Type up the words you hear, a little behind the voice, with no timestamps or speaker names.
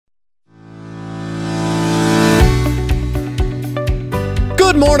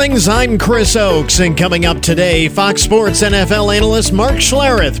mornings, I'm Chris Oakes, and coming up today, Fox Sports NFL analyst Mark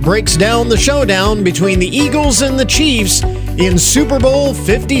Schlereth breaks down the showdown between the Eagles and the Chiefs in Super Bowl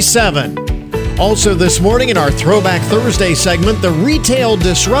 57. Also this morning in our Throwback Thursday segment, the retail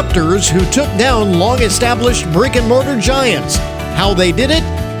disruptors who took down long-established brick-and-mortar giants, how they did it,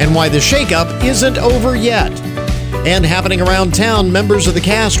 and why the shakeup isn't over yet. And happening around town, members of the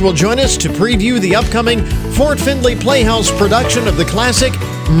cast will join us to preview the upcoming Fort Findlay Playhouse production of the classic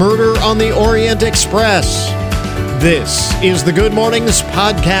Murder on the Orient Express. This is the Good Mornings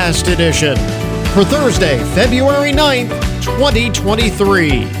Podcast Edition for Thursday, February 9th,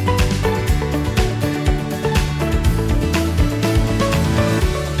 2023.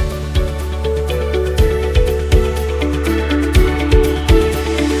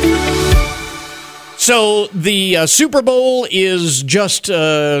 So the Super Bowl is just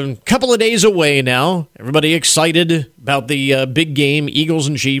a couple of days away now. Everybody excited about the big game, Eagles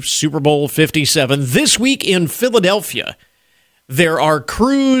and Chiefs, Super Bowl 57. This week in Philadelphia, there are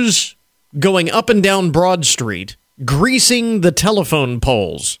crews going up and down Broad Street, greasing the telephone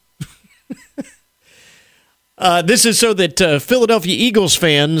poles. This is so that Philadelphia Eagles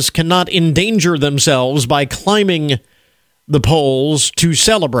fans cannot endanger themselves by climbing the poles to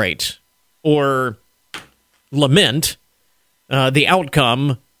celebrate or lament the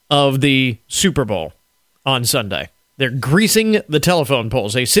outcome of the Super Bowl on Sunday. They're greasing the telephone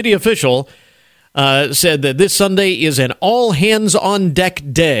poles. A city official said that this Sunday is an all-hands-on-deck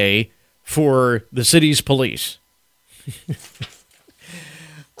day for the city's police.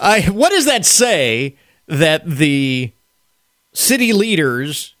 What does that say that the city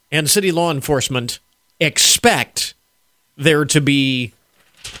leaders and city law enforcement expect there to be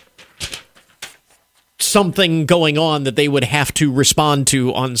something going on that they would have to respond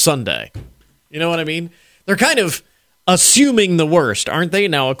to on Sunday? You know what I mean? They're kind of assuming the worst, aren't they?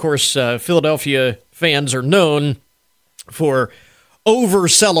 Now, of course, Philadelphia fans are known for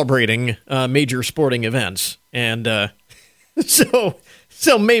over-celebrating major sporting events. And so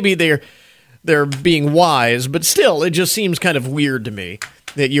maybe they're being wise, but still, it just seems kind of weird to me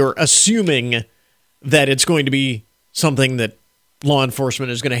that you're assuming that it's going to be something that law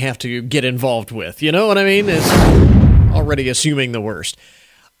enforcement is going to have to get involved with. You know what I mean? It's already assuming the worst.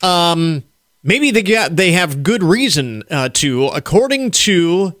 Maybe they have good reason to. According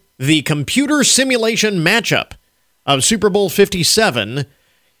to the computer simulation matchup of Super Bowl 57,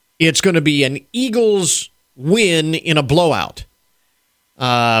 it's going to be an Eagles win in a blowout.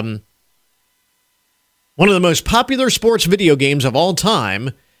 One of the most popular sports video games of all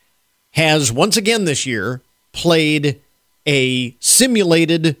time has once again this year played a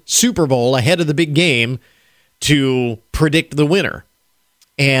simulated Super Bowl ahead of the big game to predict the winner.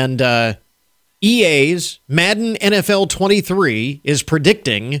 And EA's Madden NFL 23 is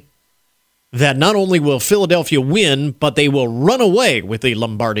predicting that not only will Philadelphia win, but they will run away with the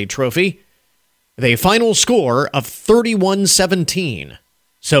Lombardi Trophy. The final score of 31-17.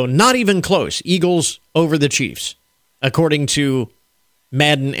 So not even close. Eagles over the Chiefs, according to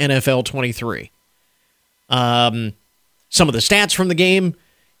Madden NFL 23. Some of the stats from the game: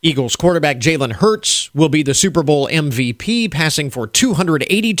 Eagles quarterback Jalen Hurts will be the Super Bowl MVP, passing for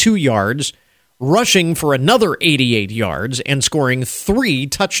 282 yards, rushing for another 88 yards, and scoring 3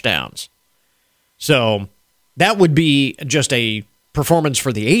 touchdowns. So that would be just a performance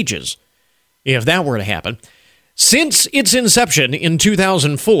for the ages if that were to happen. Since its inception in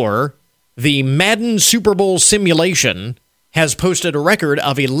 2004, the Madden Super Bowl simulation has posted a record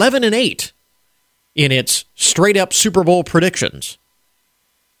of 11-8 in its straight-up Super Bowl predictions.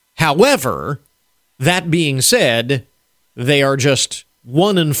 However, that being said, they are just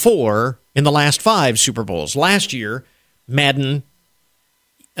 1-4 in the last 5 Super Bowls. Last year, Madden,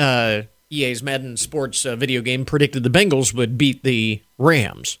 EA's Madden Sports video game, predicted the Bengals would beat the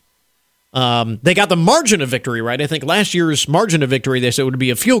Rams. They got the margin of victory right. I think last year's margin of victory, they said, would be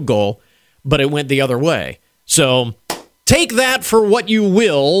a field goal, but it went the other way. So take that for what you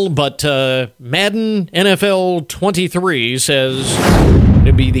will, but Madden NFL 23 says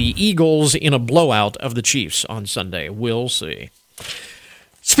it'll be the Eagles in a blowout of the Chiefs on Sunday. We'll see.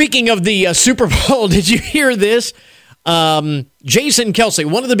 Speaking of the Super Bowl, did you hear this? Jason Kelce,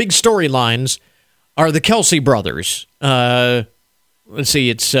 one of the big storylines are the Kelce brothers. Let's see,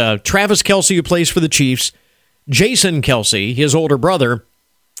 it's Travis Kelce who plays for the Chiefs. Jason Kelce, his older brother,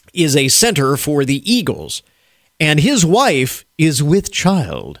 is a center for the Eagles. And his wife is with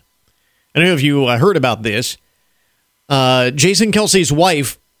child. I don't know if you heard about this. Jason Kelce's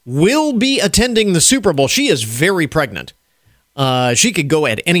wife will be attending the Super Bowl. She is very pregnant. She could go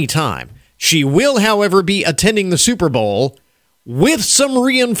at any time. She will, however, be attending the Super Bowl with some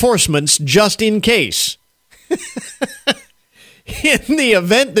reinforcements just in case. In the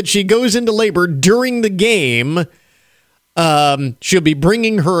event that she goes into labor during the game, she'll be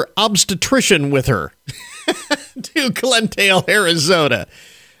bringing her obstetrician with her to Glendale, Arizona.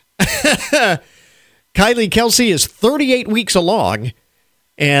 Kylie Kelsey is 38 weeks along.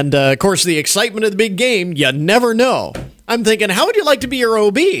 And, of course, the excitement of the big game, you never know. I'm thinking, how would you like to be your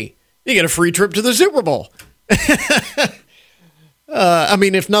OB? You get a free trip to the Super Bowl. I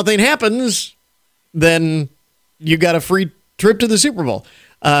mean, if nothing happens, then you got a free trip to the Super Bowl.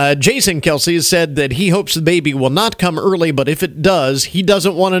 Jason Kelsey has said that he hopes the baby will not come early, but if it does, he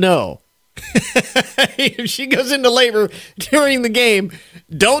doesn't want to know. If she goes into labor during the game,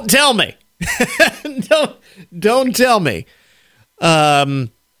 don't tell me. don't tell me.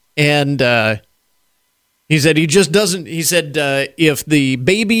 He said he just doesn't. He said if the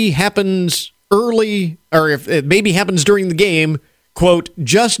baby happens early, or if the baby happens during the game, quote,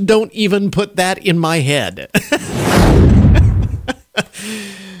 just don't even put that in my head.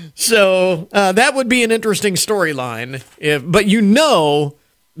 So that would be an interesting storyline. But you know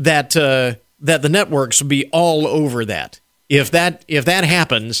that the networks will be all over that. If that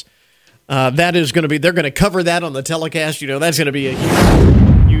happens, that is going to be. They're going to cover that on the telecast. You know, that's going to be a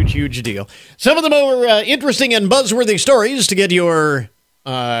huge deal. Some of the more interesting and buzzworthy stories to get your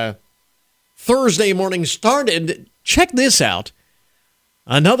Thursday morning started. Check this out.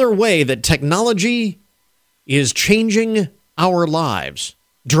 Another way that technology is changing our lives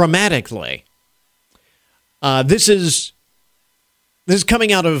dramatically. This is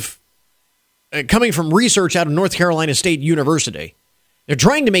coming from research out of North Carolina State University. They're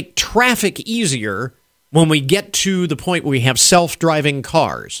trying to make traffic easier when we get to the point where we have self-driving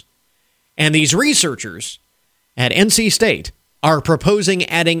cars. And these researchers at NC State are proposing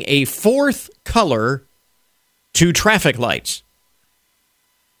adding a fourth color to traffic lights.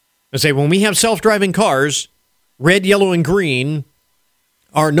 They say when we have self-driving cars, red, yellow, and green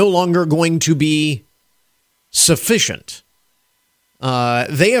are no longer going to be sufficient.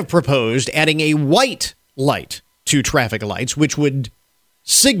 They have proposed adding a white light to traffic lights, which would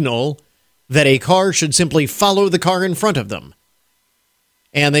signal that a car should simply follow the car in front of them.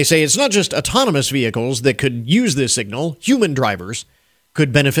 And they say it's not just autonomous vehicles that could use this signal. Human drivers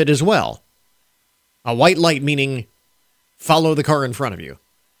could benefit as well. A white light meaning follow the car in front of you.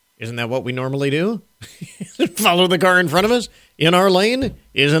 Isn't that what we normally do? Follow the car in front of us in our lane?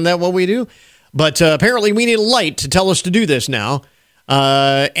 Isn't that what we do? But apparently we need a light to tell us to do this now.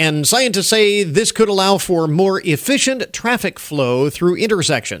 And scientists say this could allow for more efficient traffic flow through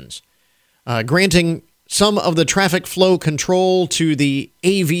intersections, granting some of the traffic flow control to the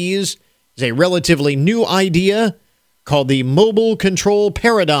AVs is a relatively new idea called the Mobile Control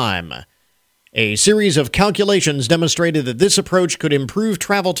Paradigm. A series of calculations demonstrated that this approach could improve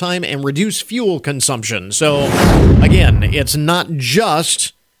travel time and reduce fuel consumption. So, again, it's not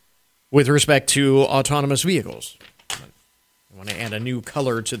just with respect to autonomous vehicles. I want to add a new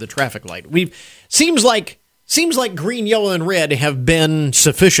color to the traffic light. Seems like green, yellow, and red have been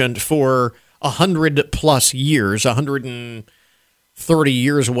sufficient for 100+ years, 130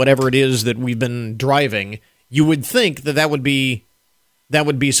 years, whatever it is that we've been driving. You would think that would be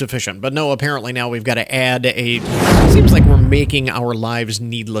sufficient. But no, apparently now we've got to add seems like we're making our lives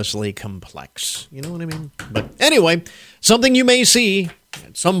needlessly complex. You know what I mean? But anyway, something you may see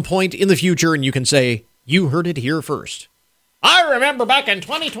at some point in the future, and you can say, you heard it here first. I remember back in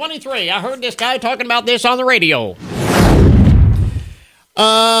 2023, I heard this guy talking about this on the radio.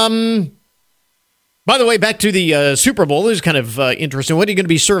 By the way, back to the Super Bowl. This is kind of interesting. What are you going to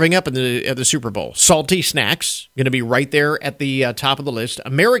be serving up at the Super Bowl? Salty snacks, going to be right there at the top of the list.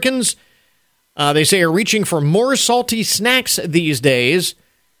 Americans, they say, are reaching for more salty snacks these days,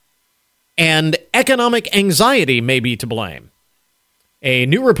 and economic anxiety may be to blame. A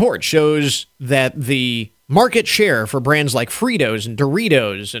new report shows that the market share for brands like Fritos and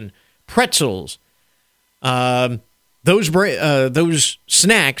Doritos and pretzels, those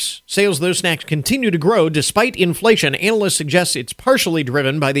snacks, sales of those snacks continue to grow despite inflation. Analysts suggest it's partially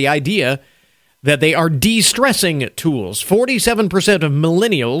driven by the idea that they are de-stressing tools. 47% of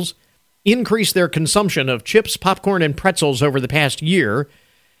millennials increased their consumption of chips, popcorn, and pretzels over the past year.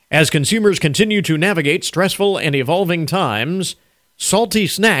 As consumers continue to navigate stressful and evolving times, salty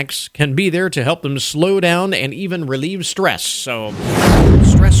snacks can be there to help them slow down and even relieve stress. So,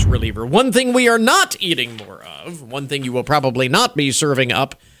 stress reliever. One thing we are not eating more of, one thing you will probably not be serving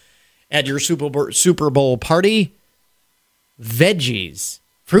up at your Super Bowl party, veggies.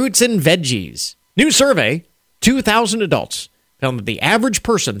 Fruits and veggies. New survey, 2,000 adults, found that the average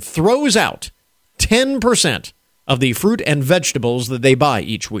person throws out 10% of the fruit and vegetables that they buy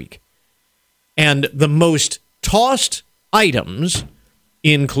each week. And the most tossed items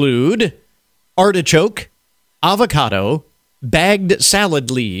include artichoke, avocado, bagged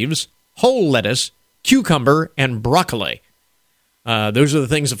salad leaves, whole lettuce, cucumber, and broccoli. Those are the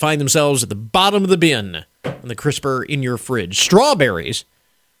things that find themselves at the bottom of the bin on the crisper in your fridge. Strawberries,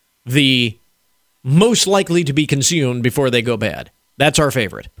 the most likely to be consumed before they go bad. That's our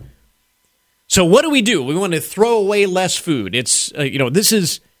favorite. So what do? We want to throw away less food. It's, this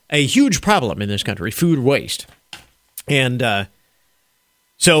is a huge problem in this country, food waste. And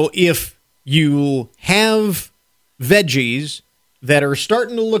so if you have veggies that are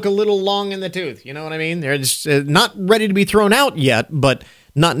starting to look a little long in the tooth, you know what I mean? They're just, not ready to be thrown out yet, but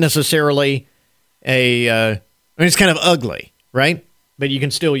not necessarily it's kind of ugly, right? But you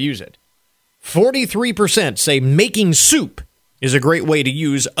can still use it. 43% say making soup is a great way to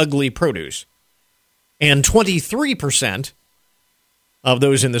use ugly produce. And 23% of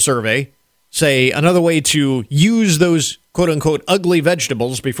those in the survey say another way to use those quote-unquote ugly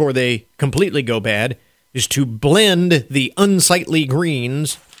vegetables before they completely go bad is to blend the unsightly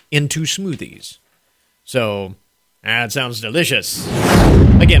greens into smoothies. So, that sounds delicious.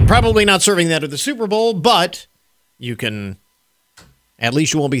 Again, probably not serving that at the Super Bowl, but you can, at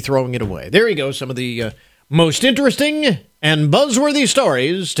least you won't be throwing it away. There you go, some of the most interesting and buzzworthy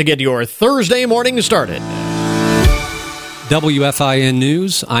stories to get your Thursday morning started. WFIN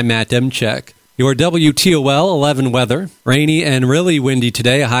News, I'm Matt Demchek. Your WTOL 11 weather. Rainy and really windy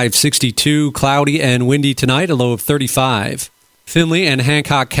today, a high of 62. Cloudy and windy tonight, a low of 35. Findlay and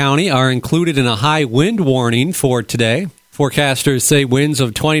Hancock County are included in a high wind warning for today. Forecasters say winds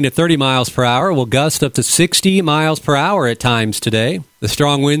of 20 to 30 miles per hour will gust up to 60 miles per hour at times today. The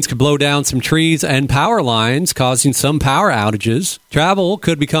strong winds could blow down some trees and power lines, causing some power outages. Travel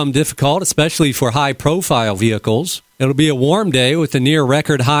could become difficult, especially for high-profile vehicles. It'll be a warm day with a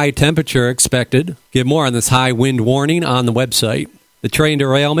near-record high temperature expected. Get more on this high wind warning on the website. The train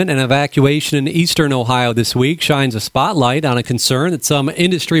derailment and evacuation in eastern Ohio this week shines a spotlight on a concern that some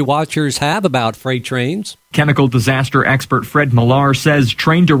industry watchers have about freight trains. Chemical disaster expert Fred Millar says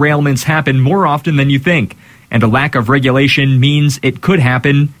train derailments happen more often than you think, and a lack of regulation means it could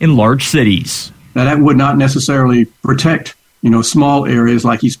happen in large cities. Now, that would not necessarily protect, small areas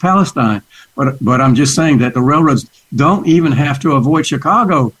like East Palestine, but I'm just saying that the railroads don't even have to avoid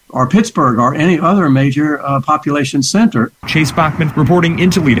Chicago or Pittsburgh or any other major population center. Chase Bachman reporting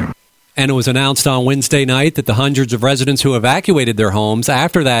in Toledo. And it was announced on Wednesday night that the hundreds of residents who evacuated their homes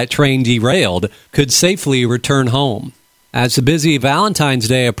after that train derailed could safely return home. As the busy Valentine's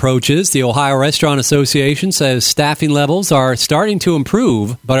Day approaches, the Ohio Restaurant Association says staffing levels are starting to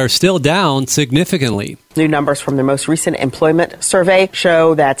improve, but are still down significantly. New numbers from the most recent employment survey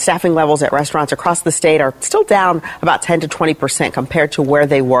show that staffing levels at restaurants across the state are still down about 10 to 20% compared to where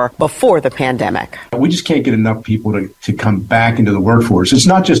they were before the pandemic. We just can't get enough people to come back into the workforce. It's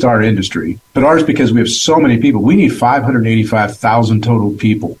not just our industry, but ours because we have so many people. We need 585,000 total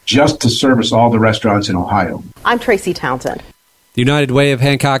people just to service all the restaurants in Ohio. I'm Tracy Townsend. The United Way of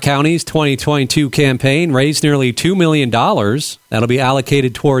Hancock County's 2022 campaign raised nearly $2 million. That'll be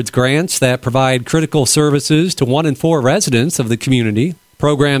allocated towards grants that provide critical services to 1 in 4 residents of the community.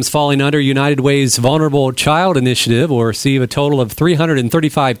 Programs falling under United Way's Vulnerable Child Initiative will receive a total of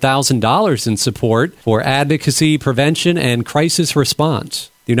 $335,000 in support for advocacy, prevention, and crisis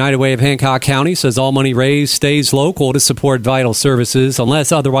response. The United Way of Hancock County says all money raised stays local to support vital services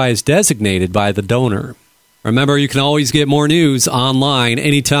unless otherwise designated by the donor. Remember, you can always get more news online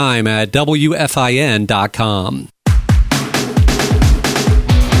anytime at WFIN.com.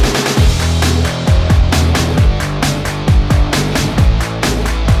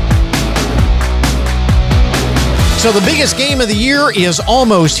 So the biggest game of the year is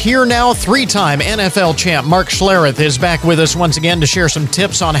almost here now. 3-time NFL champ Mark Schlereth is back with us once again to share some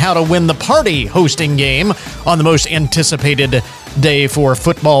tips on how to win the party hosting game on the most anticipated day for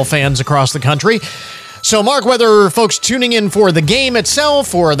football fans across the country. So, Mark, whether folks tuning in for the game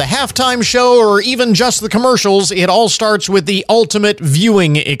itself or the halftime show or even just the commercials, it all starts with the ultimate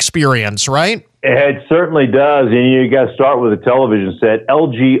viewing experience, right? It certainly does, and you got to start with a television set.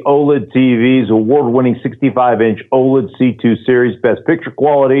 LG OLED TVs, award-winning 65-inch OLED C2 series, best picture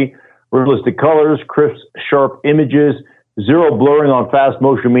quality, realistic colors, crisp, sharp images, zero blurring on fast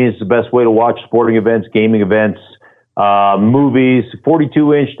motion means it's the best way to watch sporting events, gaming events, movies.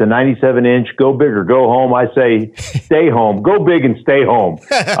 42-inch to 97-inch, go big or go home. I say stay home. Go big and stay home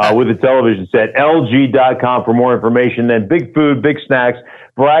with a television set. LG.com for more information. Then big food, big snacks.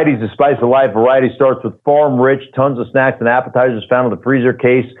 Varieties, the spice of life. Variety starts with farm rich, tons of snacks and appetizers found in the freezer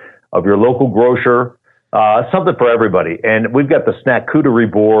case of your local grocer. something for everybody. And we've got the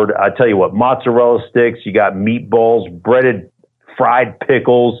Snackuterie board. I tell you what, mozzarella sticks, you got meatballs, breaded fried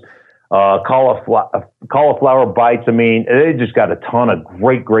pickles, cauliflower bites. I mean, they just got a ton of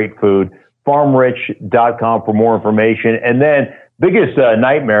great food. FarmRich.com for more information. And then biggest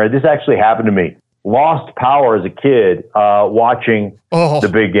nightmare, this actually happened to me. Lost power as a kid watching the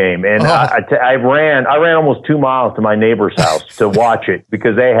big game. And I ran almost 2 miles to my neighbor's house to watch it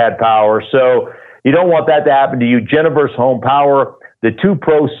because they had power. So you don't want that to happen to you. Geniverse Home Power, the 2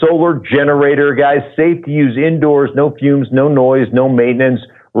 Pro solar generator, guys, safe to use indoors, no fumes, no noise, no maintenance,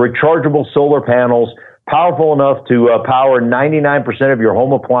 rechargeable solar panels, powerful enough to power 99% of your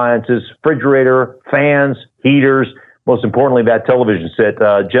home appliances, refrigerator, fans, heaters, most importantly, that television set,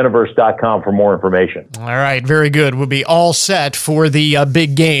 Geniverse.com for more information. All right, very good. We'll be all set for the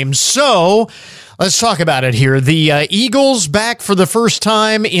big game. So let's talk about it here. The Eagles back for the first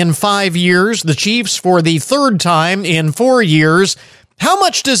time in 5 years. The Chiefs for the third time in 4 years. How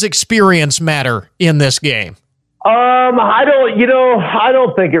much does experience matter in this game? I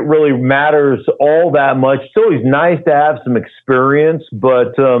don't think it really matters all that much. It's always nice to have some experience,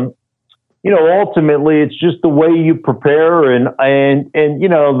 but ultimately it's just the way you prepare and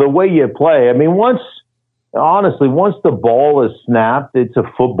the way you play. I mean, once the ball is snapped, it's a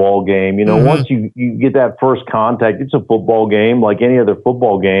football game. Once you get that first contact, it's a football game like any other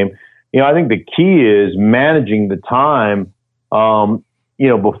football game. I think the key is managing the time,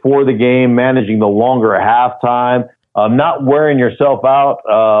 before the game, managing the longer halftime, not wearing yourself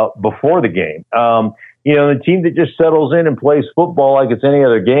out before the game. The team that just settles in and plays football like it's any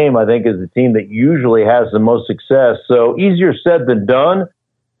other game, I think, is the team that usually has the most success. So easier said than done.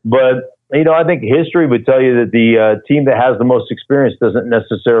 But, I think history would tell you that the team that has the most experience doesn't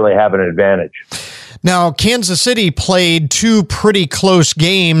necessarily have an advantage. Now, Kansas City played 2 pretty close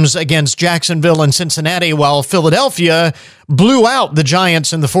games against Jacksonville and Cincinnati, while Philadelphia blew out the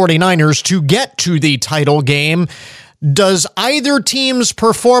Giants and the 49ers to get to the title game. Does either team's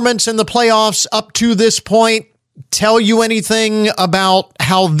performance in the playoffs up to this point tell you anything about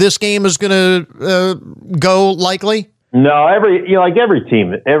how this game is going to go likely? No, every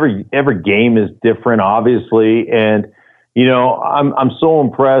team, every game is different, obviously. And, I'm so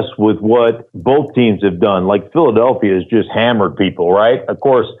impressed with what both teams have done. Like Philadelphia has just hammered people, right? Of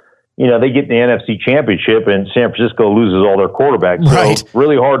course, they get in the NFC Championship and San Francisco loses all their quarterbacks. Right. So it's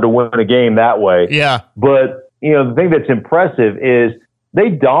really hard to win a game that way. Yeah. But, the thing that's impressive is they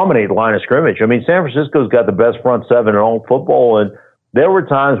dominate the line of scrimmage. I mean, San Francisco's got the best front seven in all football, and there were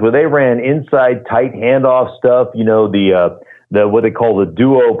times where they ran inside tight handoff stuff, the what they call the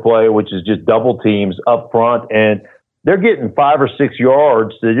duo play, which is just double teams up front, and they're getting 5 or 6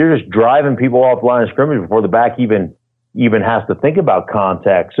 yards. So they're just driving people off the line of scrimmage before the back even has to think about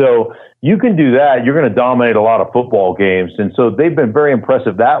contact. So you can do that. You're going to dominate a lot of football games. And so they've been very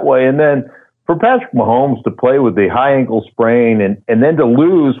impressive that way. And then for Patrick Mahomes to play with the high ankle sprain and then to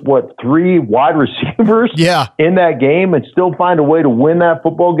lose, 3 wide receivers in that game and still find a way to win that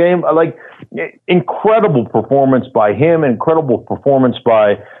football game, incredible performance by him, incredible performance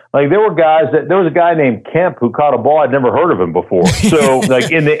by, there was a guy named Kemp who caught a ball. I'd never heard of him before. So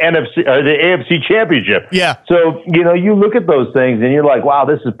in the NFC or the AFC Championship. Yeah. So, you look at those things and you're like, wow,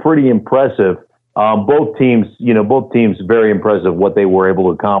 this is pretty impressive. Both teams very impressive what they were able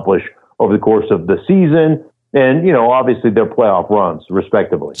to accomplish over the course of the season and, obviously their playoff runs,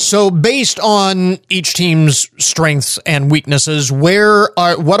 respectively. So based on each team's strengths and weaknesses, what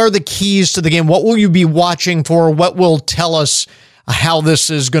are the keys to the game? What will you be watching for? What will tell us how this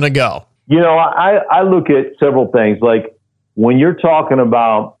is going to go? I look at several things. Like when you're talking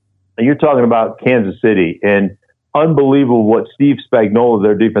about Kansas City and unbelievable what Steve Spagnuolo,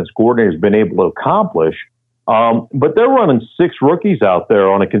 their defense coordinator, has been able to accomplish. But they're running 6 rookies out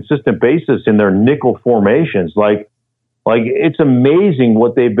there on a consistent basis in their nickel formations. Like it's amazing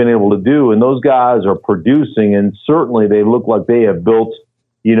what they've been able to do. And those guys are producing, and certainly they look like they have built,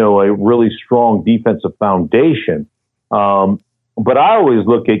 a really strong defensive foundation. But I always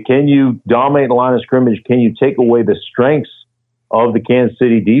look at, can you dominate the line of scrimmage? Can you take away the strengths of the Kansas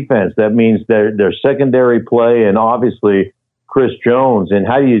City defense? That means their secondary play and obviously Chris Jones. And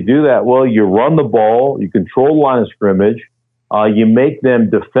how do you do that? Well, you run the ball, you control the line of scrimmage, you make them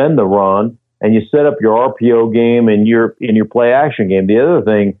defend the run, and you set up your RPO game and your play action game. The other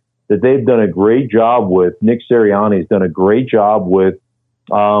thing that they've done a great job with, Nick Sirianni's done a great job with,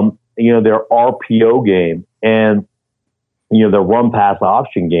 their RPO game and, their run pass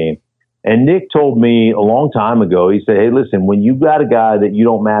option game. And Nick told me a long time ago, he said, hey, listen, when you've got a guy that you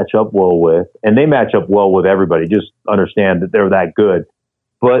don't match up well with, and they match up well with everybody, just understand that they're that good.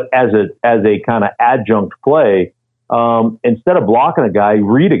 but as a kind of adjunct play, instead of blocking a guy,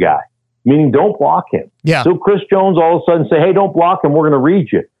 read a guy, meaning don't block him. Yeah. So Chris Jones all of a sudden say, hey, don't block him. We're going to read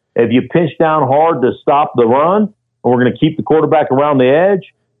you. If you pinch down hard to stop the run, and we're going to keep the quarterback around the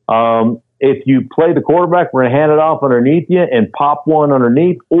edge. If you play the quarterback, we're going to hand it off underneath you and pop one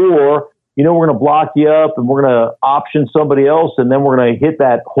underneath, or, we're going to block you up and we're going to option somebody else, and then we're going to hit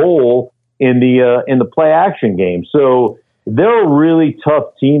that hole in the play action game. So they're a really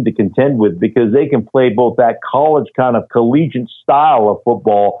tough team to contend with because they can play both that college kind of collegiate style of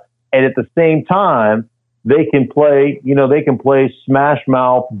football, and at the same time, they can play smash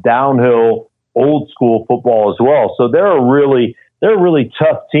mouth, downhill, old school football as well. So they're a really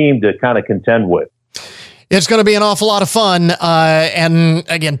tough team to kind of contend with. It's going to be an awful lot of fun. And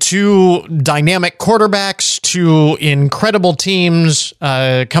again, two dynamic quarterbacks, two incredible teams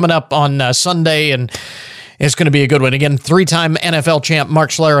coming up on Sunday, and it's going to be a good one. Again, three-time NFL champ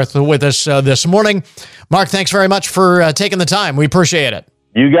Mark Schlereth with us this morning. Mark, thanks very much for taking the time. We appreciate it.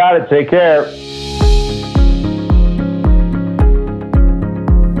 You got it. Take care.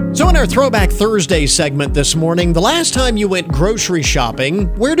 So in our Throwback Thursday segment this morning, the last time you went grocery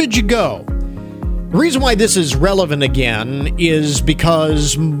shopping, where did you go? The reason why this is relevant again is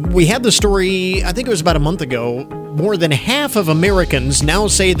because we had the story, I think it was about a month ago, more than half of Americans now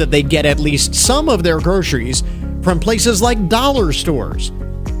say that they get at least some of their groceries from places like dollar stores.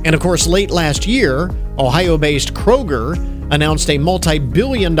 And of course, late last year, Ohio-based Kroger announced a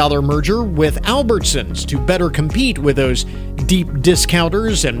multi-billion-dollar merger with Albertsons to better compete with those deep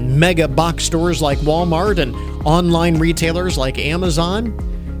discounters and mega box stores like Walmart and online retailers like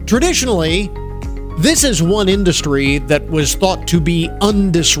Amazon. Traditionally, this is one industry that was thought to be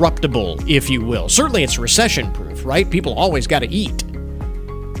undisruptible, if you will. Certainly it's recession-proof, right? People always got to eat.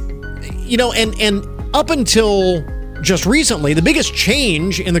 And up until just recently, the biggest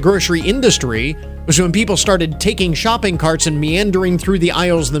change in the grocery industry was when people started taking shopping carts and meandering through the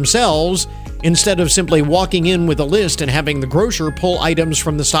aisles themselves instead of simply walking in with a list and having the grocer pull items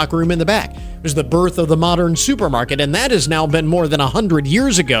from the stockroom in the back. It was the birth of the modern supermarket, and that has now been more than 100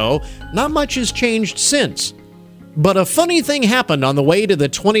 years ago. Not much has changed since. But a funny thing happened on the way to the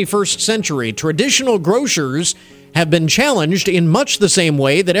 21st century. Traditional grocers have been challenged in much the same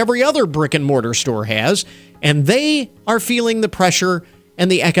way that every other brick-and-mortar store has, and they are feeling the pressure and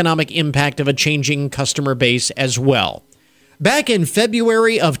the economic impact of a changing customer base as well. Back in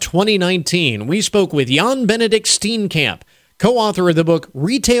February of 2019, we spoke with Jan Benedict Steenkamp, co-author of the book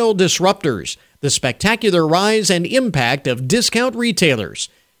Retail Disruptors, The Spectacular Rise and Impact of Discount Retailers.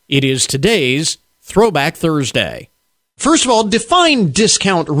 It is today's Throwback Thursday. First of all, define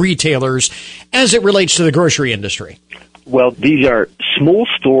discount retailers as it relates to the grocery industry. Well, these are small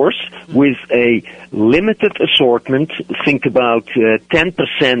stores with a limited assortment. Think about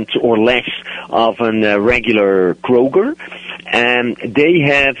 10% or less of a regular Kroger. And they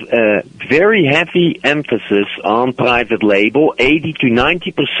have a very heavy emphasis on private label. 80 to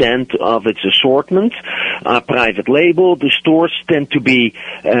 90% of its assortment are private label. The stores tend to be,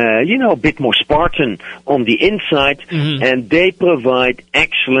 a bit more Spartan on the inside, and they provide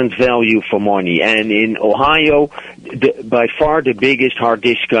excellent value for money. And in Ohio, by far the biggest hard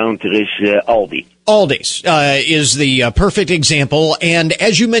discounter is Aldi. Aldi's is the perfect example, and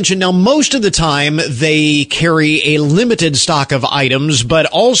as you mentioned, now most of the time they carry a limited stock of items, but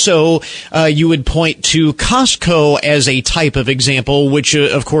also you would point to Costco as a type of example, which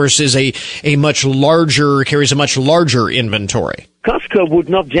of course is carries a much larger inventory. Costco would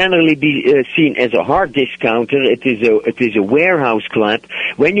not generally be seen as a hard discounter. It is a warehouse club.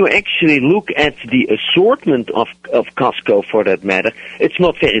 When you actually look at the assortment of Costco, for that matter, it's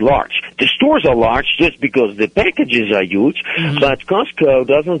not very large. The stores are large just because the packages are huge, but Costco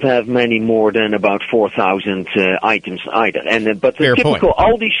doesn't have many more than about 4,000 items either. But the typical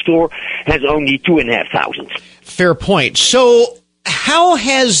Aldi store has only 2,500. Fair point. So, how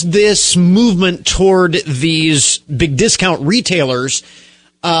has this movement toward these big discount retailers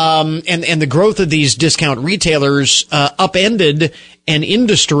and the growth of these discount retailers upended an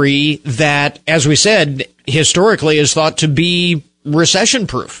industry that, as we said, historically is thought to be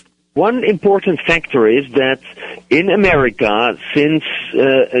recession-proof? One important factor is that in America, since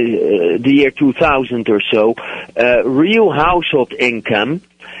the year 2000 or so, real household income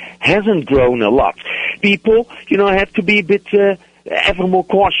hasn't grown a lot. People, have to be a bit ever more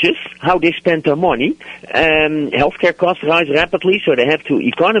cautious how they spend their money. Healthcare costs rise rapidly, so they have to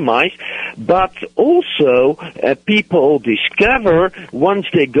economize. but also people discover once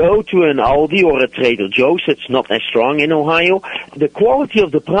they go to an Aldi or a Trader Joe's, it's not as strong in Ohio, the quality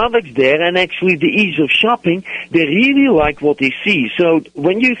of the products there and actually the ease of shopping, they really like what they see. So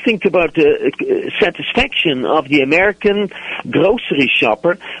when you think about the satisfaction of the American grocery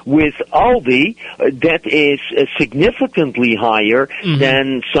shopper with Aldi, that is significantly higher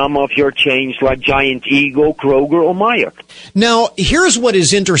than some of your chains like Giant Eagle, Kroger, or Meijer. Now, here's what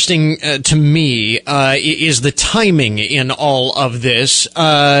is interesting to me is the timing in all of this.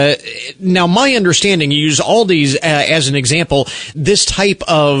 Now, my understanding, you use Aldi's as an example, this type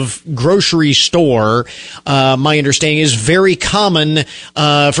of grocery store, my understanding is very common,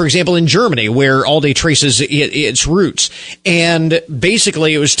 for example, in Germany, where Aldi traces its roots. And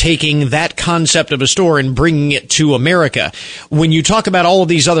basically, it was taking that concept of a store and bringing it to America. When you talk about all of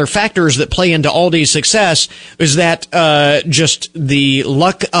these other factors that play into Aldi's success, is that just the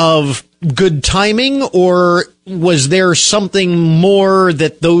luck of good timing, or was there something more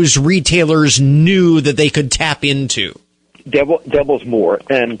that those retailers knew that they could tap into? There was more.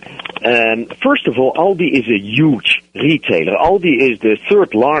 First of all, Aldi is a huge retailer. Aldi is the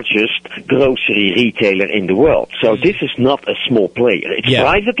third largest grocery retailer in the world. So this is not a small player. It's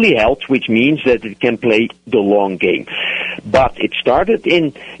privately held, which means that it can play the long game. But it started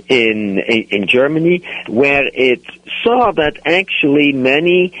in Germany, where it saw that actually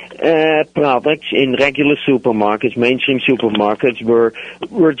many products in regular supermarkets, mainstream supermarkets,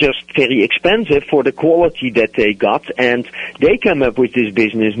 were just very expensive for the quality that they got, and they came up with this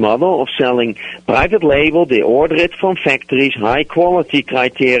business model of selling private label. They order it from factories, high quality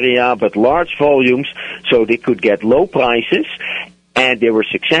criteria, but large volumes, so they could get low prices. And they were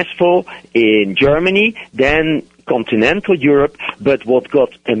successful in Germany, then continental Europe, but what got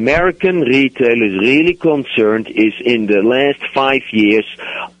American retailers really concerned is in the last 5 years,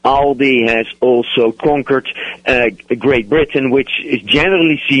 Aldi has also conquered Great Britain, which is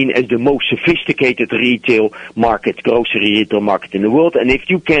generally seen as the most sophisticated retail market, grocery retail market in the world. And if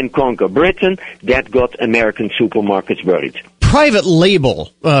you can conquer Britain, that got American supermarkets worried. Private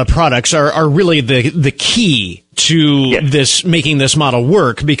label products are really the key to this, making this model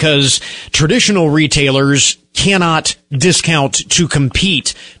work, because traditional retailers cannot discount to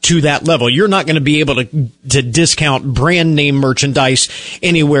compete to that level. You're not going to be able to discount brand name merchandise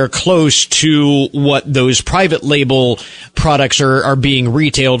anywhere close to what those private label products are being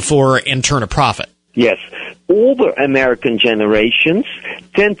retailed for and turn a profit. Yes. Older American generations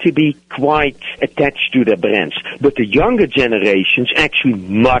tend to be quite attached to their brands, but the younger generations actually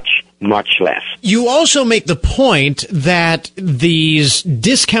much less. You also make the point that these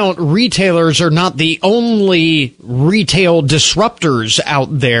discount retailers are not the only retail disruptors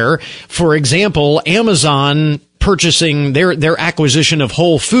out there. For example, Amazon purchasing their acquisition of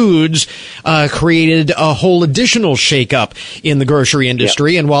Whole Foods created a whole additional shakeup in the grocery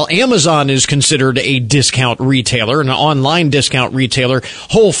industry. And while Amazon is considered a discount retailer, an online discount retailer,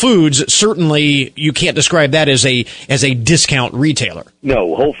 Whole Foods, certainly you can't describe that as a discount retailer.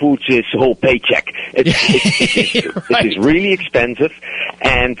 No, Whole Foods is a whole paycheck. It is really expensive,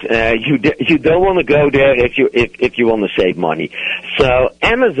 and you don't want to go there if you want to save money. So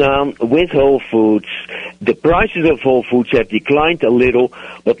Amazon with Whole Foods, the prices of Whole Foods have declined a little,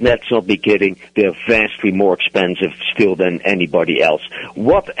 but let's not be kidding, they're vastly more expensive still than anybody else.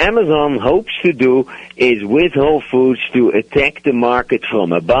 What Amazon hopes to do is with Whole Foods to attack the market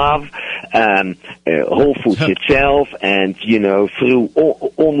from above, Whole Foods itself, and through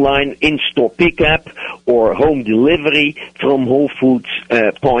online in-store pickup or home delivery from Whole Foods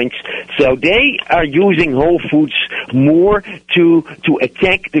points. So they are using Whole Foods more to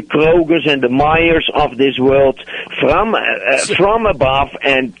attack the Krogers and the Meijers of this world from above,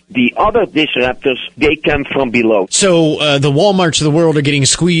 and the other disruptors, they come from below. So the Walmarts of the world are getting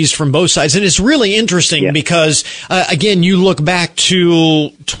squeezed from both sides, and it's really interesting because again, you look back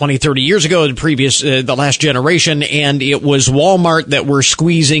to 20, 30 years ago, the last generation, and it was Walmart that were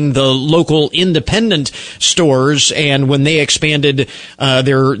squeezing the local independent stores, and when they expanded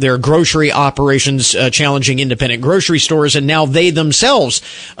their grocery operations, challenging independent grocery stores, and now they themselves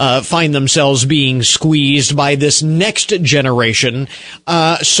find themselves being squeezed by this next generation.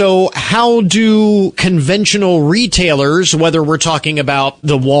 So how do conventional retailers, whether we're talking about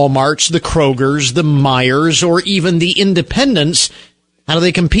the Walmarts, the Krogers, the Meijers, or even the independents, how do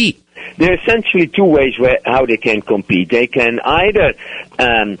they compete? There are essentially two ways how they can compete. They can either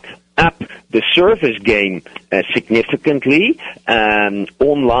up the service game significantly,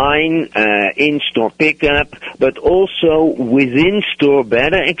 online, in-store pickup, but also within-store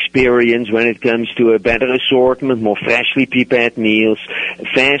better experience when it comes to a better assortment, more freshly prepared meals,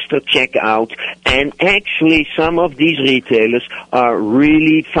 faster checkout, and actually some of these retailers are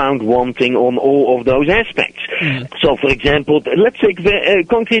really found wanting on all of those aspects. So, for example, let's take a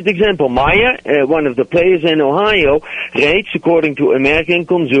concrete example. Meijer, one of the players in Ohio, rates, according to American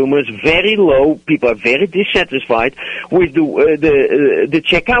consumers, very low. People are very dissatisfied with the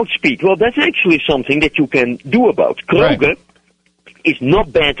checkout speed. Well, that's actually something that you can do about. Kroger is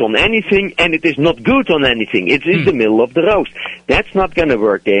not bad on anything, and it is not good on anything. It is the middle of the road. That's not going to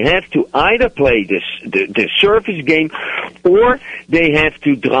work. They have to either play the service game, or they have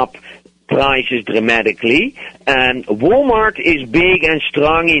to drop prices dramatically. And Walmart is big and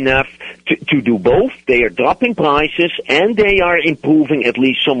strong enough to do both. They are dropping prices, and they are improving at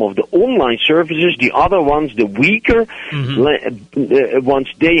least some of the online services. The other ones, the weaker ones,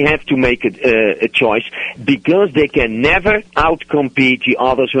 they have to make a choice, because they can never outcompete the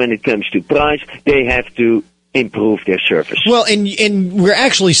others when it comes to price. They have to improve their service. Well, and we're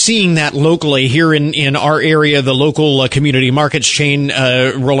actually seeing that locally here in our area. The local community markets chain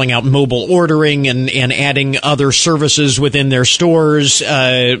rolling out mobile ordering and adding other services within their stores,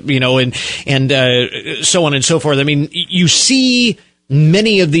 and so on and so forth. I mean, you see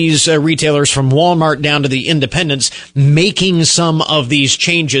many of these retailers, from Walmart down to the independents, making some of these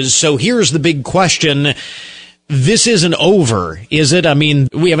changes. So here's the big question. This isn't over, is it? I mean,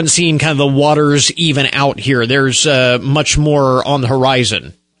 we haven't seen kind of the waters even out here. There's much more on the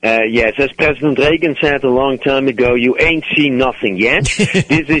horizon. Yes, as President Reagan said a long time ago, you ain't seen nothing yet.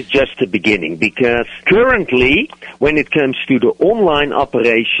 This is just the beginning, because currently, when it comes to the online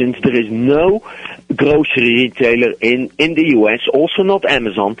operations, there is no grocery retailer in the U.S., also not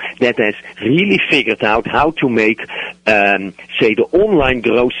Amazon, that has really figured out how to make, say, the online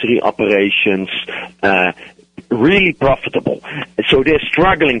grocery operations really profitable. So they're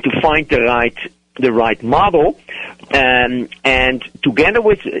struggling to find the right model, and together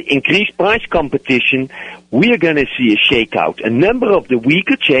with increased price competition, we are going to see a shakeout. A number of the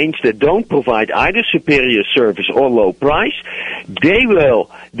weaker chains that don't provide either superior service or low price, they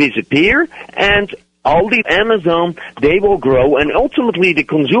will disappear, and Aldi, Amazon, they will grow, and ultimately the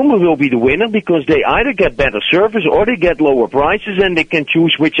consumer will be the winner, because they either get better service or they get lower prices, and they can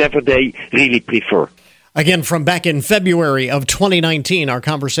choose whichever they really prefer. Again, from back in February of 2019, our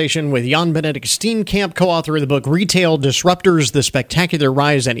conversation with Jan-Benedict Steenkamp, co-author of the book Retail Disruptors, The Spectacular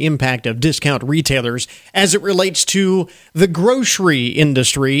Rise and Impact of Discount Retailers as it relates to the grocery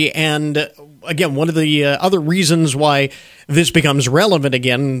industry. And again, one of the other reasons why this becomes relevant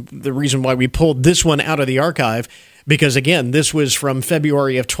again, the reason why we pulled this one out of the archive, because again, this was from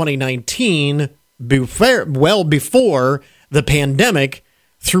February of 2019, well before the pandemic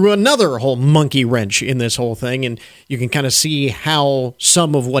threw another whole monkey wrench in this whole thing, and you can kind of see how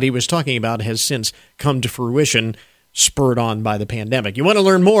some of what he was talking about has since come to fruition, spurred on by the pandemic. You want to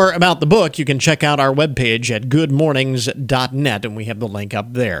learn more about the book, you can check out our webpage at goodmornings.net, and we have the link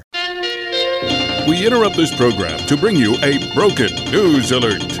up there. We interrupt this program to bring you a broken news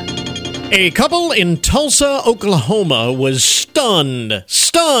alert. A couple in Tulsa, Oklahoma was stunned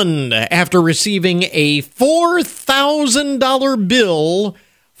after receiving a $4,000 bill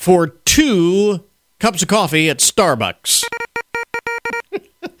for 2 cups of coffee at Starbucks.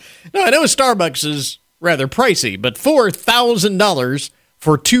 Now, I know Starbucks is rather pricey, but $4,000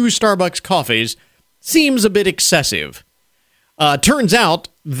 for 2 Starbucks coffees seems a bit excessive. Turns out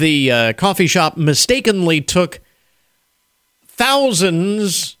the coffee shop mistakenly took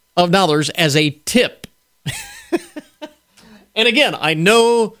thousands of dollars as a tip. And again, I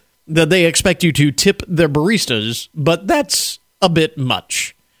know that they expect you to tip their baristas, but that's a bit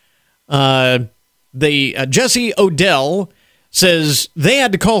much. Jesse Odell says they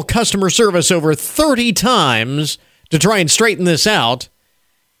had to call customer service over 30 times to try and straighten this out,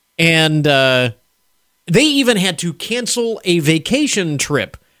 and they even had to cancel a vacation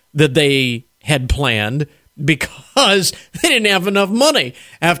trip that they had planned because they didn't have enough money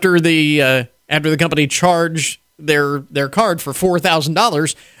after the company charged their card for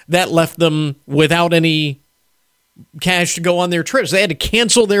 $4,000. That left them without any cash to go on their trips. They had to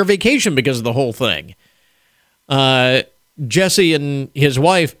cancel their vacation because of the whole thing. Jesse and his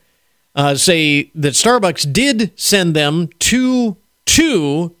wife say that Starbucks did send them two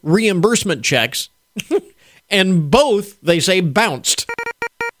reimbursement checks, and both, they say, bounced.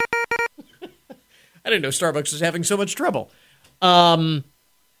 I didn't know Starbucks was having so much trouble.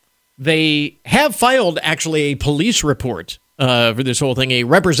 They have filed, actually, a police report for this whole thing. A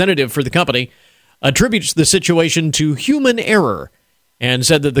representative for the company attributes the situation to human error and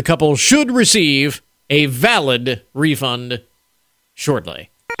said that the couple should receive a valid refund shortly.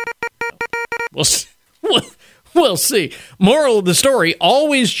 We'll see. Moral of the story,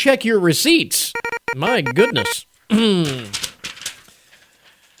 always check your receipts. My goodness.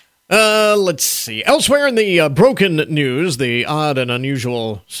 Let's see. Elsewhere in the broken news, the odd and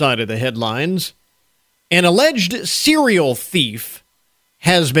unusual side of the headlines, an alleged serial thief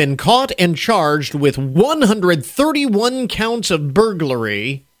has been caught and charged with 131 counts of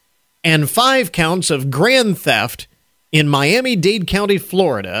burglary and 5 counts of grand theft in Miami-Dade County,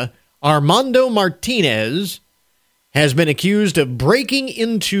 Florida. Armando Martinez has been accused of breaking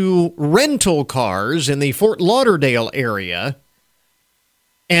into rental cars in the Fort Lauderdale area.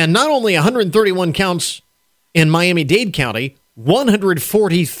 And not only 131 counts in Miami-Dade County,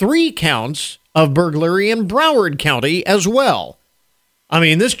 143 counts of burglary in Broward County as well. I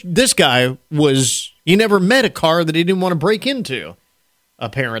mean, this guy he never met a car that he didn't want to break into,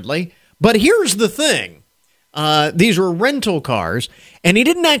 apparently. But here's the thing. These were rental cars, and he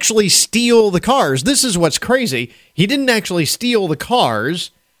didn't actually steal the cars. This is what's crazy. He didn't actually steal the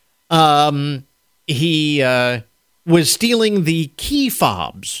cars. He was stealing the key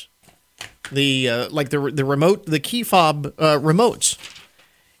fobs, the remote, the key fob remotes,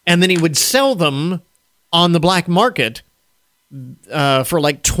 and then he would sell them on the black market for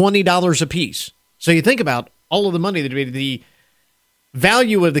like $20 a piece. So you think about all of the money that the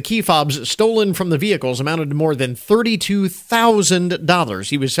value of the key fobs stolen from the vehicles amounted to more than $32,000.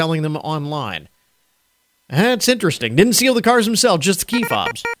 He was selling them online. That's interesting. Didn't steal the cars himself, just the key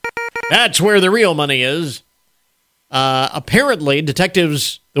fobs. That's where the real money is. Apparently,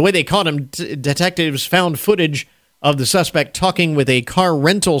 detectives, the way they caught him, detectives found footage of the suspect talking with a car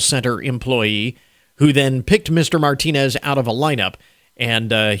rental center employee who then picked Mr. Martinez out of a lineup,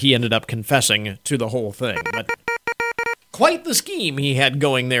 and he ended up confessing to the whole thing. But quite the scheme he had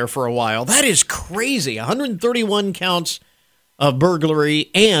going there for a while. That is crazy. 131 counts of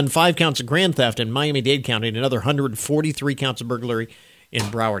burglary and 5 counts of grand theft in Miami-Dade County and another 143 counts of burglary in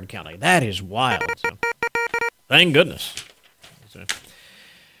Broward County. That is wild. So, thank goodness.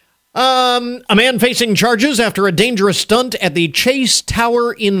 A man facing charges after a dangerous stunt at the Chase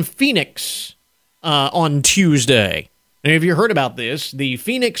Tower in Phoenix on Tuesday. Now, have you heard about this? The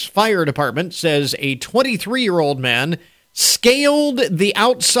Phoenix Fire Department says a 23-year-old man scaled the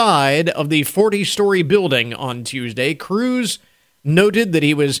outside of the 40-story building on Tuesday. Crews noted that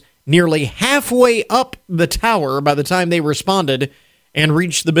he was nearly halfway up the tower by the time they responded and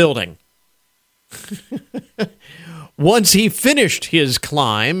reached the building. Once he finished his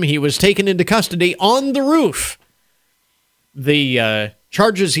climb, he was taken into custody on the roof. The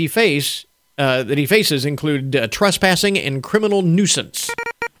charges he faces include trespassing and criminal nuisance.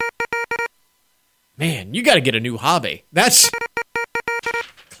 Man, you got to get a new hobby. That's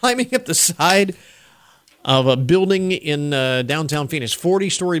climbing up the side of a building in downtown Phoenix.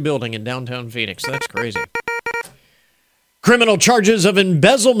 40-story building in downtown Phoenix. That's crazy. Criminal charges of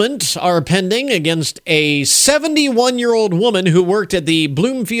embezzlement are pending against a 71-year-old woman who worked at the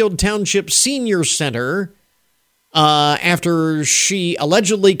Bloomfield Township Senior Center after she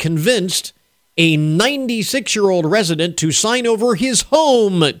allegedly convinced a 96-year-old resident to sign over his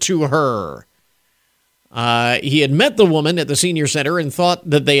home to her. He had met the woman at the senior center and thought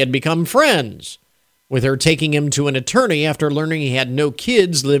that they had become friends, with her taking him to an attorney after learning he had no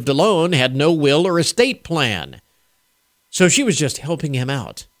kids, lived alone, had no will or estate plan. So she was just helping him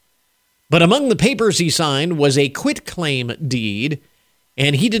out. But among the papers he signed was a quitclaim deed,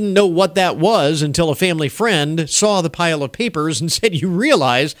 and he didn't know what that was until a family friend saw the pile of papers and said, "You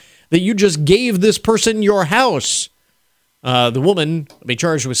realize that you just gave this person your house." The woman will be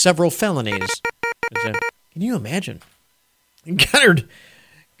charged with several felonies. Can you imagine?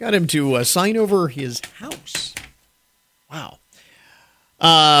 Got him to sign over his house. Wow.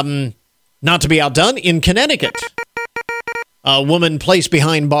 Not to be outdone, in Connecticut, a woman placed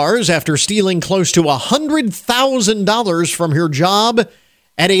behind bars after stealing close to $100,000 from her job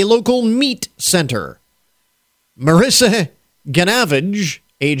at a local meat center. Marissa Ganavage,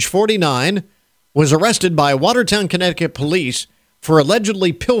 age 49, was arrested by Watertown, Connecticut police for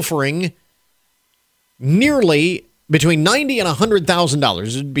allegedly pilfering nearly between $90,000 and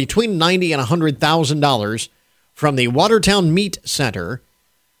 $100,000, between $90,000 and $100,000 from the Watertown Meat Center.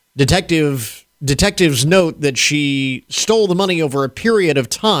 Detectives note that she stole the money over a period of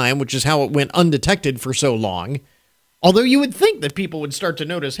time, which is how it went undetected for so long. Although you would think that people would start to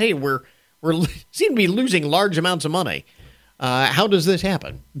notice, hey, we're seem to be losing large amounts of money. How does this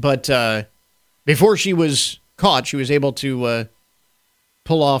happen? But before she was caught, she was able to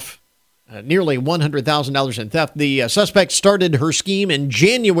pull off nearly $100,000 in theft. The suspect started her scheme in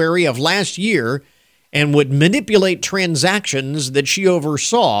January of last year and would manipulate transactions that she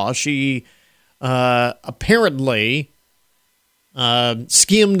oversaw. She apparently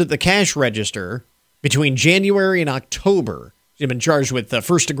skimmed the cash register between January and October. She's been charged with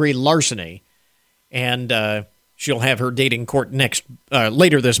first-degree larceny, and she'll have her date in court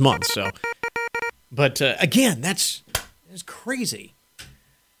later this month. But again, that's crazy.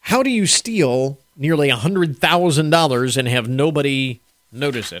 How do you steal nearly $100,000 and have nobody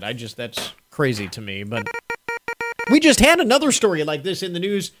notice it? That's crazy to me. But we just had another story like this in the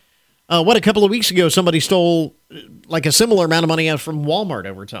news. A couple of weeks ago, somebody stole like a similar amount of money out from Walmart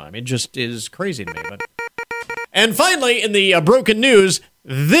over time. It just is crazy to me. And finally, in the broken news,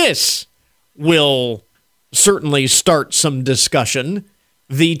 this will certainly start some discussion.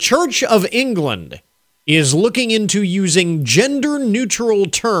 The Church of England is looking into using gender-neutral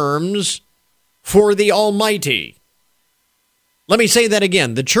terms for the Almighty. Let me say that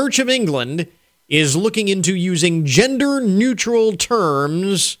again. The Church of England is looking into using gender-neutral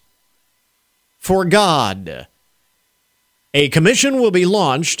terms for God. A commission will be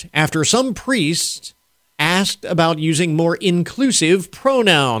launched after some priests asked about using more inclusive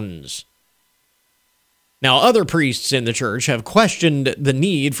pronouns. Now, other priests in the church have questioned the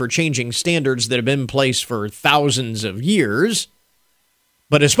need for changing standards that have been in place for thousands of years.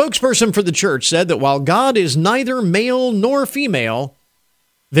 But a spokesperson for the church said that while God is neither male nor female,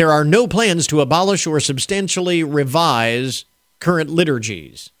 there are no plans to abolish or substantially revise current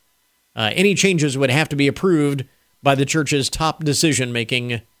liturgies. Any changes would have to be approved by the church's top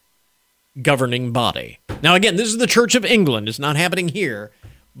decision-making governing body. Now, again, this is the Church of England. It's not happening here,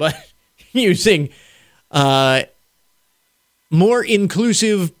 but using more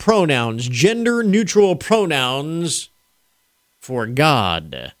inclusive pronouns, gender-neutral pronouns for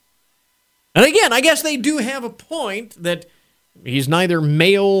God. And again, I guess they do have a point that he's neither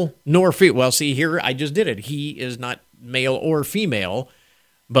male nor female. Well, see here, I just did it. He is not male or female,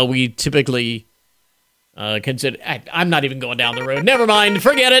 but we typically consider... I'm not even going down the road. Never mind.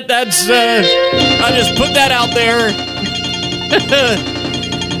 Forget it. That's... I just put that out there.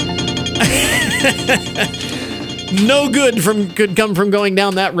 No good could come from going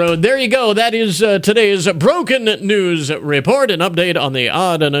down that road. There you go. That is today's Broken News Report, an update on the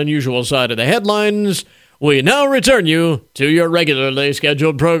odd and unusual side of the headlines. We now return you to your regularly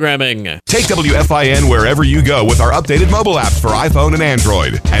scheduled programming. Take WFIN wherever you go with our updated mobile apps for iPhone and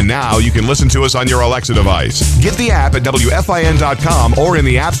Android. And now you can listen to us on your Alexa device. Get the app at WFIN.com or in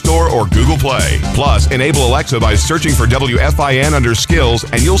the App Store or Google Play. Plus, enable Alexa by searching for WFIN under Skills,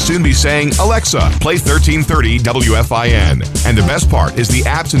 and you'll soon be saying, Alexa, play 1330 WFIN. And the best part is the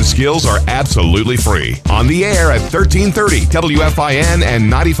apps and skills are absolutely free. On the air at 1330 WFIN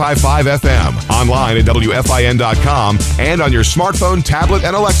and 95.5 FM. Online at WFIN.com and on your smartphone, tablet,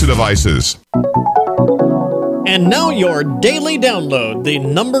 and Alexa devices. And now your daily download, the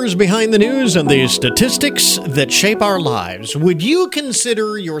numbers behind the news and the statistics that shape our lives. Would you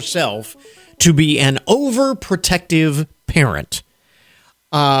consider yourself to be an overprotective parent?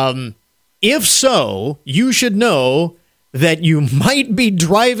 If so, you should know that you might be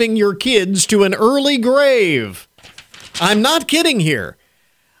driving your kids to an early grave. I'm not kidding here.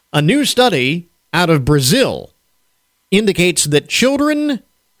 A new study out of Brazil indicates that children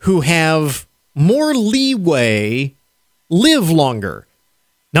who have more leeway live longer.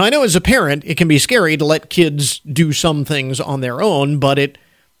 Now, I know as a parent, it can be scary to let kids do some things on their own, but it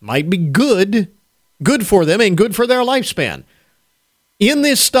might be good for them and good for their lifespan. In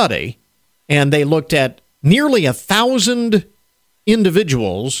this study, and they looked at nearly 1,000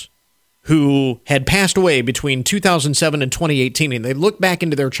 individuals who had passed away between 2007 and 2018, and they looked back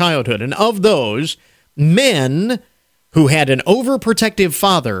into their childhood. And of those, men who had an overprotective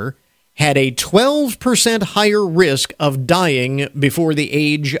father had a 12% higher risk of dying before the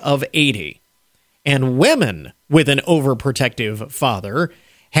age of 80. And women with an overprotective father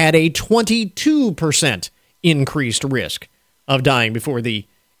had a 22% increased risk of dying before the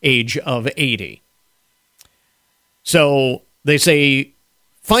age of 80. So they say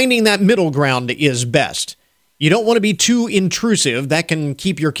finding that middle ground is best. You don't want to be too intrusive. That can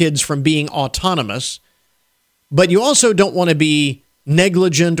keep your kids from being autonomous. But you also don't want to be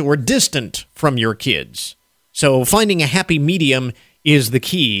negligent or distant from your kids. So finding a happy medium is the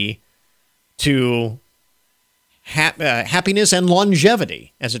key to happiness and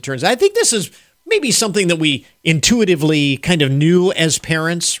longevity, as it turns out. I think this is maybe something that we intuitively kind of knew as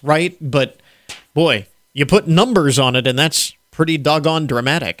parents, right? But boy, you put numbers on it, and that's pretty doggone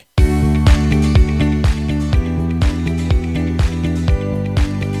dramatic.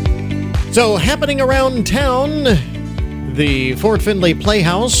 So, happening around town, the Fort Findlay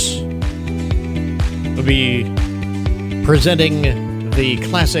Playhouse will be presenting the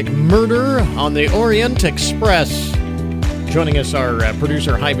classic Murder on the Orient Express. Joining us are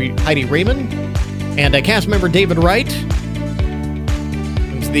producer Heidi Raymond and cast member David Wright.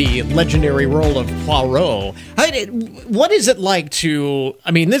 It's the legendary role of Poirot. Heidi, what is it like to...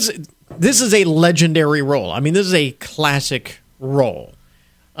 I mean, this is a legendary role. I mean, this is a classic role.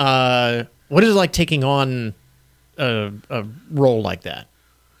 What is it like taking on a role like that?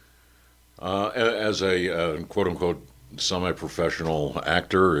 As a quote-unquote semi-professional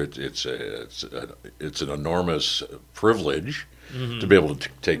actor, it's an enormous privilege to be able to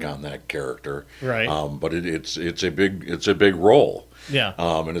take on that character. Right. But it's a big role. Yeah.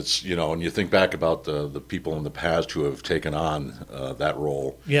 And it's, and you think back about the people in the past who have taken on that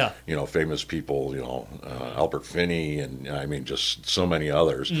role. Yeah. Famous people, Albert Finney, and I mean just so many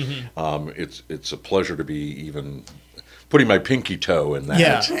others. It's a pleasure to be even putting my pinky toe in that.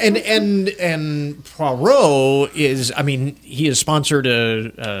 Yeah, and Poirot is, I mean, he has sponsored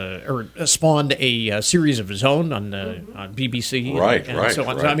spawned a series of his own on BBC. Right. So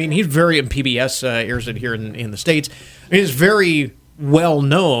on. So, I mean, he's very, and PBS airs it here in the States. He's very well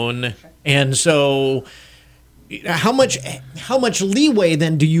known, and so how much leeway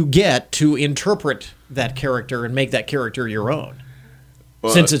then do you get to interpret that character and make that character your own?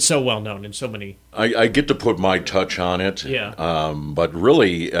 Since it's so well known in so many, I get to put my touch on it. Yeah. But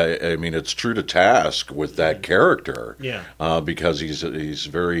really, I mean, it's true to task with that character. Yeah. Because he's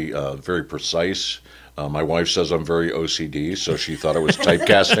very very precise. My wife says I'm very OCD, so she thought it was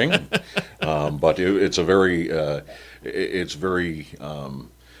typecasting. But it's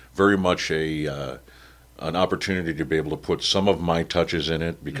very much an opportunity to be able to put some of my touches in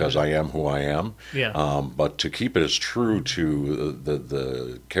it because I am who I am. Yeah. But to keep it as true to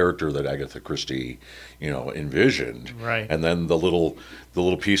the character that Agatha Christie, envisioned. Right. And then the little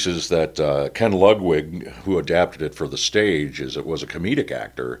pieces that Ken Ludwig, who adapted it for the stage, was a comedic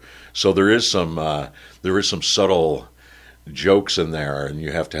actor. So there is some subtle jokes in there, and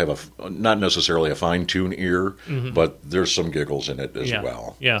you have to have not necessarily a fine-tuned ear, but there's some giggles in it as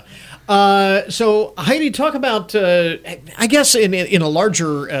well. Yeah. So Heidi, talk about, I guess in a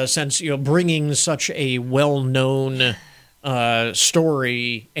larger sense, bringing such a well-known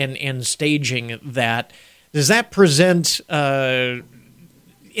story and staging that. Does that present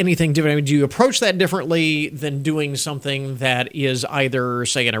anything different? I mean, do you approach that differently than doing something that is either,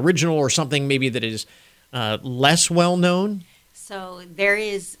 say, an original or something maybe that is less well known? So there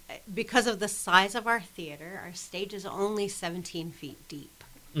is, because of the size of our theater, our stage is only 17 feet deep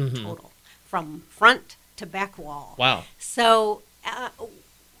total, from front to back wall. Wow. So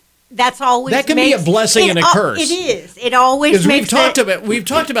that's always that can be a blessing and a curse. It is. It always makes we've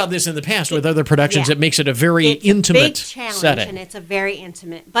talked about this in the past with other productions. Yeah. It makes it a very intimate big challenge, setting, and it's a very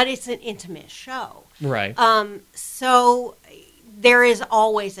intimate, but it's an intimate show. Right. So there is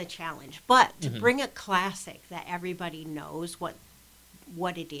always a challenge, but to bring a classic that everybody knows what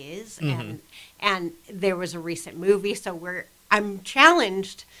it is, and there was a recent movie, so I'm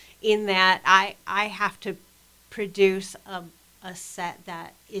challenged in that I have to produce a set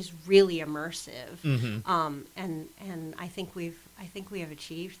that is really immersive, and I think we have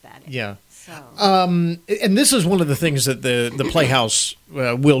achieved that. Yeah. So. And this is one of the things that the Playhouse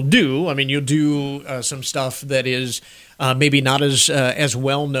will do. I mean, you'll do some stuff that is maybe not as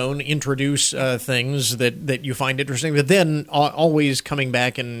well known, introduce things that you find interesting, but then always coming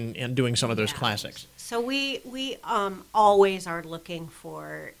back and doing some of those classics. So we always are looking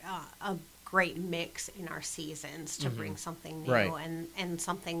for a great mix in our seasons to bring something new, right. and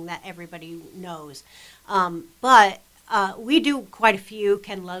something that everybody knows. But we do quite a few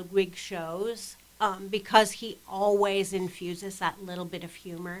Ken Ludwig shows because he always infuses that little bit of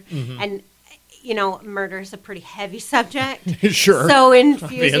humor. And, murder is a pretty heavy subject. Sure. So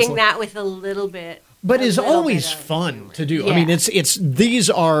infusing Obviously. that with a little bit. But it's always fun to do. Yeah. I mean, it's these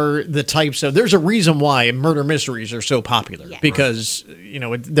are the types of. There's a reason why murder mysteries are so popular because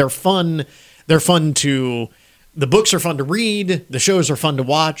they're fun. They're fun to. The books are fun to read. The shows are fun to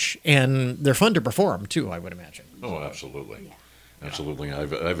watch, and they're fun to perform too. I would imagine. Oh, absolutely, absolutely.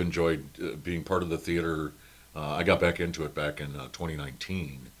 I've enjoyed being part of the theater. I got back into it back in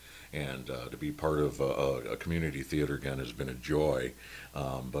 2019, and to be part of a community theater again has been a joy.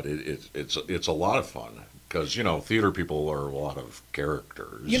 But it's a lot of fun because theater people are a lot of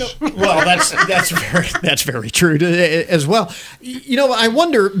characters. Well, that's very true as well. I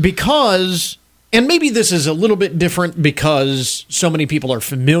wonder because, and maybe this is a little bit different because so many people are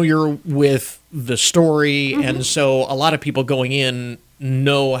familiar with the story, and so a lot of people going in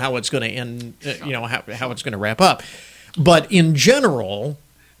know how it's going to end, how it's going to wrap up. But in general,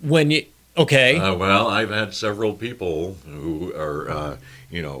 when you, well, I've had several people who are,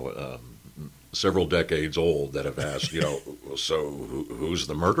 several decades old that have asked, so who's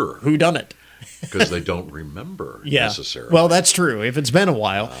the murderer? Who done it? Because they don't remember necessarily. Well, that's true. If it's been a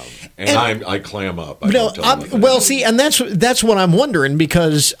while, and I clam up. See, and that's what I'm wondering,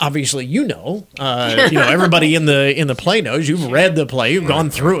 because obviously everybody in the play knows. You've read the play, you've gone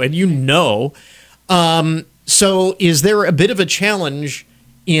through it, So, is there a bit of a challenge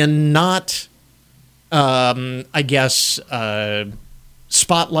in not,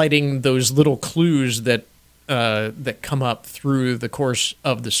 spotlighting those little clues that come up through the course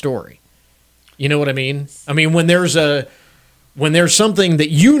of the story? You know what I mean? I mean, when there's something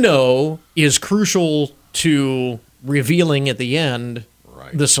that is crucial to revealing at the end,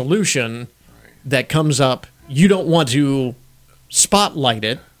 the solution that comes up, you don't want to spotlight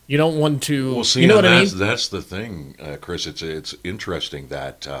it. You don't want to. Well, see, you know what I mean? That's the thing, Chris. It's interesting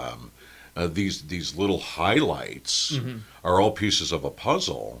that these little highlights are all pieces of a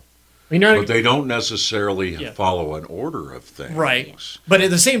puzzle. But they don't necessarily follow an order of things. Right. But at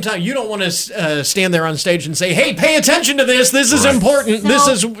the same time, you don't want to stand there on stage and say, hey, pay attention to this. This is important. This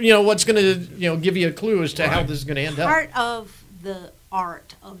is what's going to give you a clue as to how this is going to end up. Part of the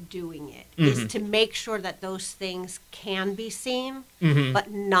art of doing it is to make sure that those things can be seen,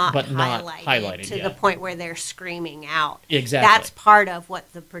 but not highlighted to the point where they're screaming out. Exactly. That's part of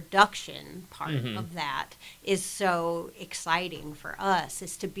what the production part of that is so exciting for us,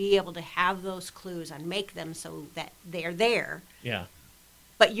 is to be able to have those clues and make them so that they're there. Yeah.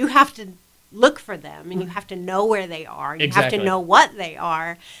 But you have to look for them, and you have to know where they are, and you have to know what they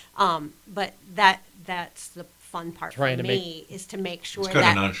are. But that's the fun part for me, is to make sure it's kind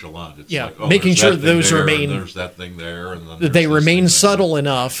of nonchalant. It's like, making sure those remain. There's that thing there, and then they remain subtle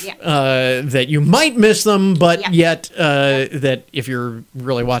enough that you might miss them, but yet that if you're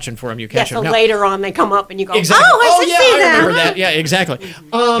really watching for them, you catch them. So later on, they come up, and you go, exactly. I see them. I remember that. Yeah, exactly.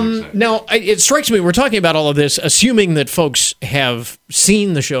 Now, it strikes me, we're talking about all of this, assuming that folks have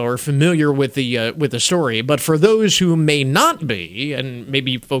seen the show or familiar with the story. But for those who may not be, and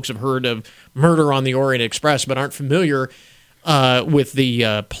maybe folks have heard of Murder on the Orient Express, but aren't familiar with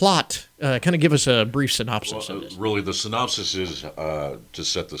the plot, kind of give us a brief synopsis of this. Really, the synopsis is, to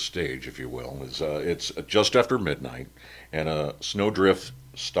set the stage, if you will, is it's just after midnight, and a snowdrift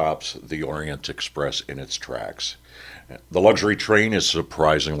stops the Orient Express in its tracks. The luxury train is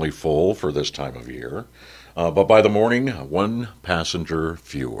surprisingly full for this time of year, but by the morning, one passenger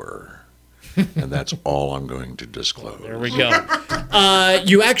fewer. And that's all I'm going to disclose. There we go.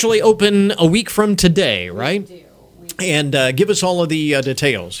 You actually open a week from today, right? We do. And give us all of the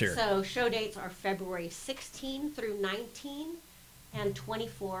details here. So show dates are February 16 through 19 and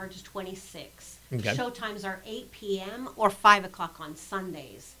 24 to 26. Okay. Show times are 8 p.m. or 5 o'clock on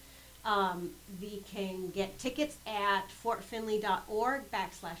Sundays. We can get tickets at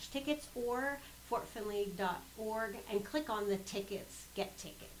fortfinley.org/tickets or fortfinley.org and click on the tickets, get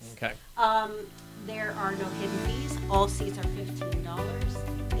tickets. Okay. There are no hidden fees. All seats are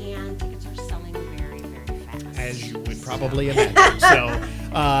 $15, and tickets are selling very, very fast. As you would probably imagine. So,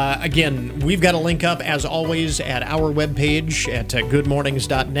 again, we've got a link up, as always, at our webpage at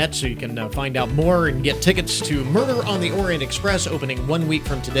goodmornings.net, so you can find out more and get tickets to Murder on the Orient Express, opening 1 week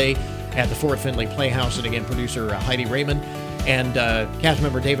from today at the Fort Finley Playhouse. And again, producer Heidi Raymond and cast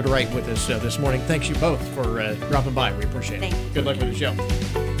member David Wright with us this morning. Thanks you both for dropping by. We appreciate it. Good luck with the show.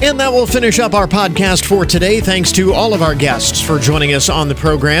 And that will finish up our podcast for today. Thanks to all of our guests for joining us on the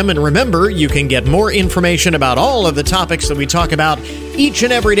program. And remember, you can get more information about all of the topics that we talk about each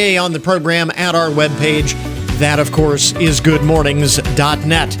and every day on the program at our webpage. That, of course, is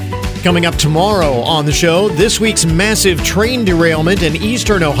goodmornings.net. Coming up tomorrow on the show, this week's massive train derailment in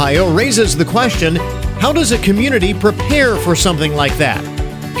eastern Ohio raises the question, how does a community prepare for something like that?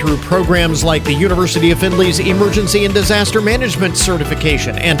 Through programs like the University of Findlay's Emergency and Disaster Management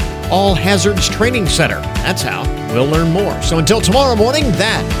Certification and All Hazards Training Center. That's how. We'll learn more. So until tomorrow morning,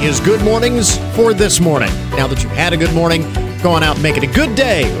 that is Good Mornings for this morning. Now that you've had a good morning, go on out and make it a good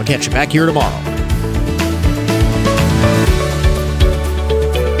day. We'll catch you back here tomorrow.